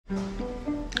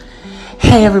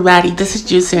Hey everybody, this is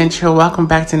JuiceCentral. Welcome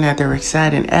back to another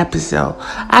exciting episode.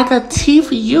 I got tea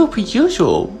for you per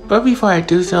usual. But before I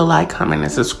do so, like, comment,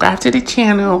 and subscribe to the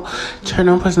channel. Turn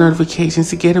on post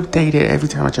notifications to get updated every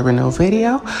time I drop a new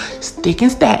video. Stick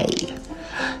and stay.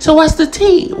 So what's the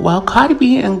tea? Well, Cardi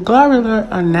B and Glorilla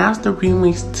announced the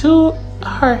remix to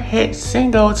her hit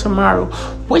single Tomorrow,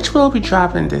 which will be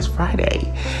dropping this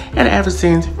Friday. And ever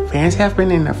since, fans have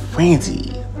been in a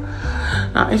frenzy.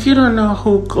 Now, if you don't know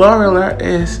who Glorilla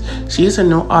is, she's a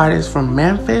new artist from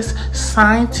Memphis,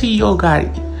 signed to Yo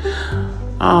Gotti.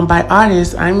 By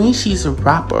artist, I mean she's a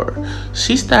rapper.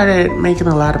 She started making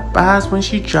a lot of buzz when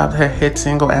she dropped her hit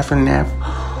single F&F,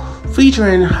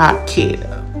 featuring Hot Kid.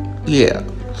 Yeah.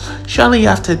 Shortly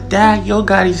after that, Yo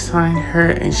Gotti signed her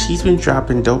and she's been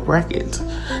dropping dope records.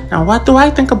 Now, what do I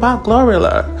think about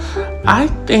Glorilla? I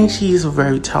think she's a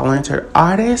very talented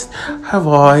artist. Her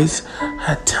voice,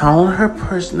 her tone, her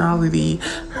personality,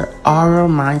 her aura,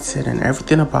 mindset, and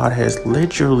everything about her is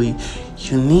literally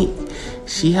unique.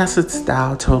 She has a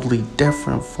style totally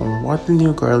different from what the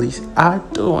new girlies are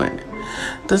doing.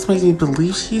 This makes me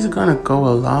believe she's gonna go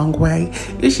a long way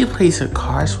if she plays her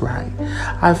cards right.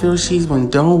 I feel she's been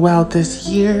doing well this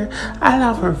year. I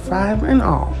love her vibe and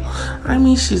all. I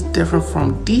mean, she's different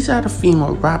from these other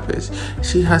female rappers.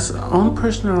 She has her own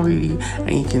personality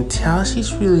and you can tell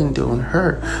she's really doing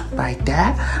her. By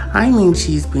that, I mean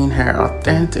she's being her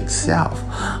authentic self.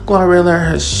 Glorilla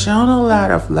has shown a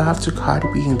lot of love to Cardi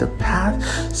B in the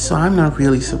past, so I'm not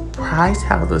really surprised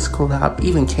how this collab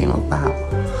even came about.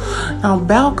 Now,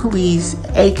 Bleu,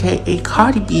 aka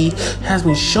Cardi B, has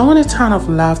been showing a ton of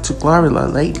love to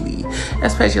Glorilla lately,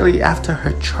 especially after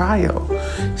her trial.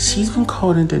 She's been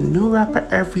quoting the new rapper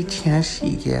every chance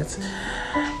she gets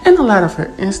in a lot of her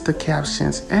Insta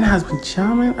captions and has been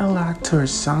jamming a lot to her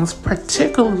songs,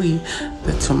 particularly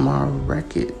the Tomorrow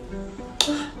record.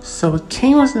 So it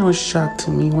came as no shock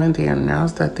to me when they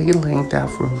announced that they linked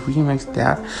out for a remix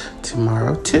that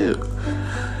Tomorrow too.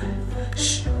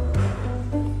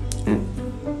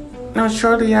 Now,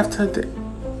 shortly after the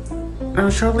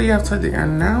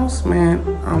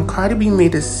announcement, Cardi B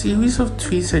made a series of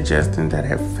tweets suggesting that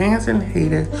her fans and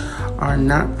haters are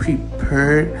not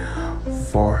prepared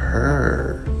for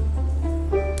her.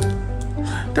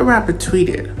 The rapper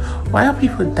tweeted, "Why are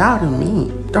people doubting me?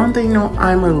 Don't they know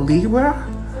I'm a Libra?"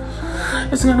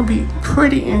 It's gonna be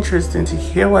pretty interesting to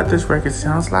hear what this record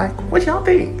sounds like. What y'all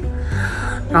think?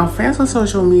 Now, fans on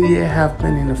social media have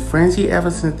been in a frenzy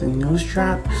ever since the news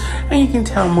dropped, and you can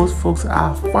tell most folks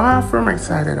are far from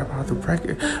excited about the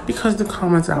record because the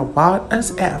comments are wild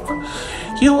as F.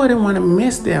 You wouldn't want to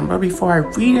miss them, but before I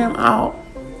read them out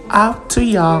to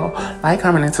y'all, like,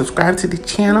 comment, and subscribe to the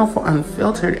channel for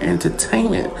unfiltered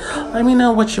entertainment. Let me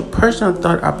know what your personal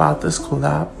thought about this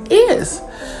collab is.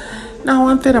 Now,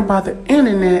 one thing about the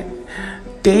internet,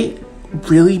 they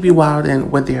really be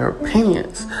wildin' with their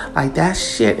opinions. Like, that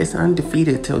shit is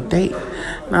undefeated till date.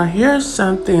 Now, here's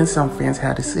something some fans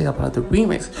had to say about the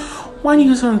remix. One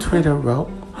user on Twitter wrote,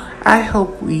 "I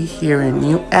hope we hear a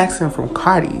new accent from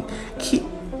Cardi."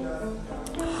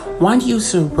 One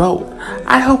user wrote,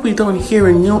 "I hope we don't hear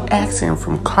a new accent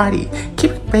from Cardi.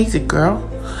 Keep it basic, girl."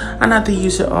 Another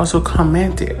user also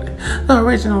commented, "The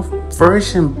original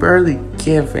version barely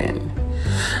given.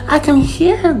 I can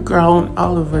hear her growling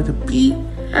all over the beat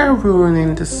and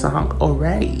ruining the song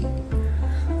already.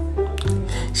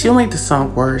 She'll make the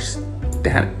song worse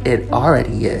than it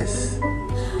already is.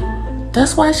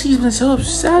 That's why she's been so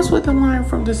obsessed with the line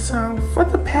from the song for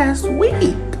the past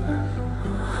week.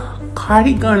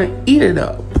 Cardi gonna eat it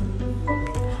up.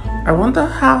 I wonder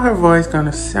how her voice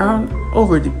gonna sound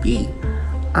over the beat.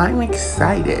 I'm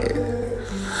excited.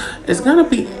 It's gonna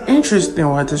be interesting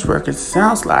what this record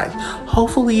sounds like.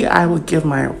 Hopefully, I will give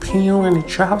my opinion when it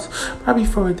drops. But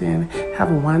before then,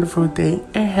 have a wonderful day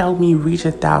and help me reach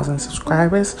 1,000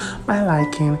 subscribers by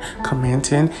liking,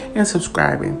 commenting, and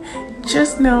subscribing.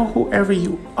 Just know whoever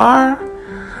you are,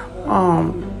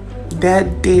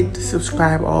 that did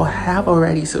subscribe or have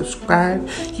already subscribed,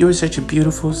 you're such a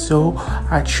beautiful soul.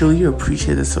 I truly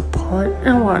appreciate the support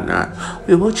and whatnot.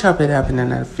 We will chop it up in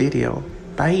another video.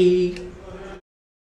 Bye.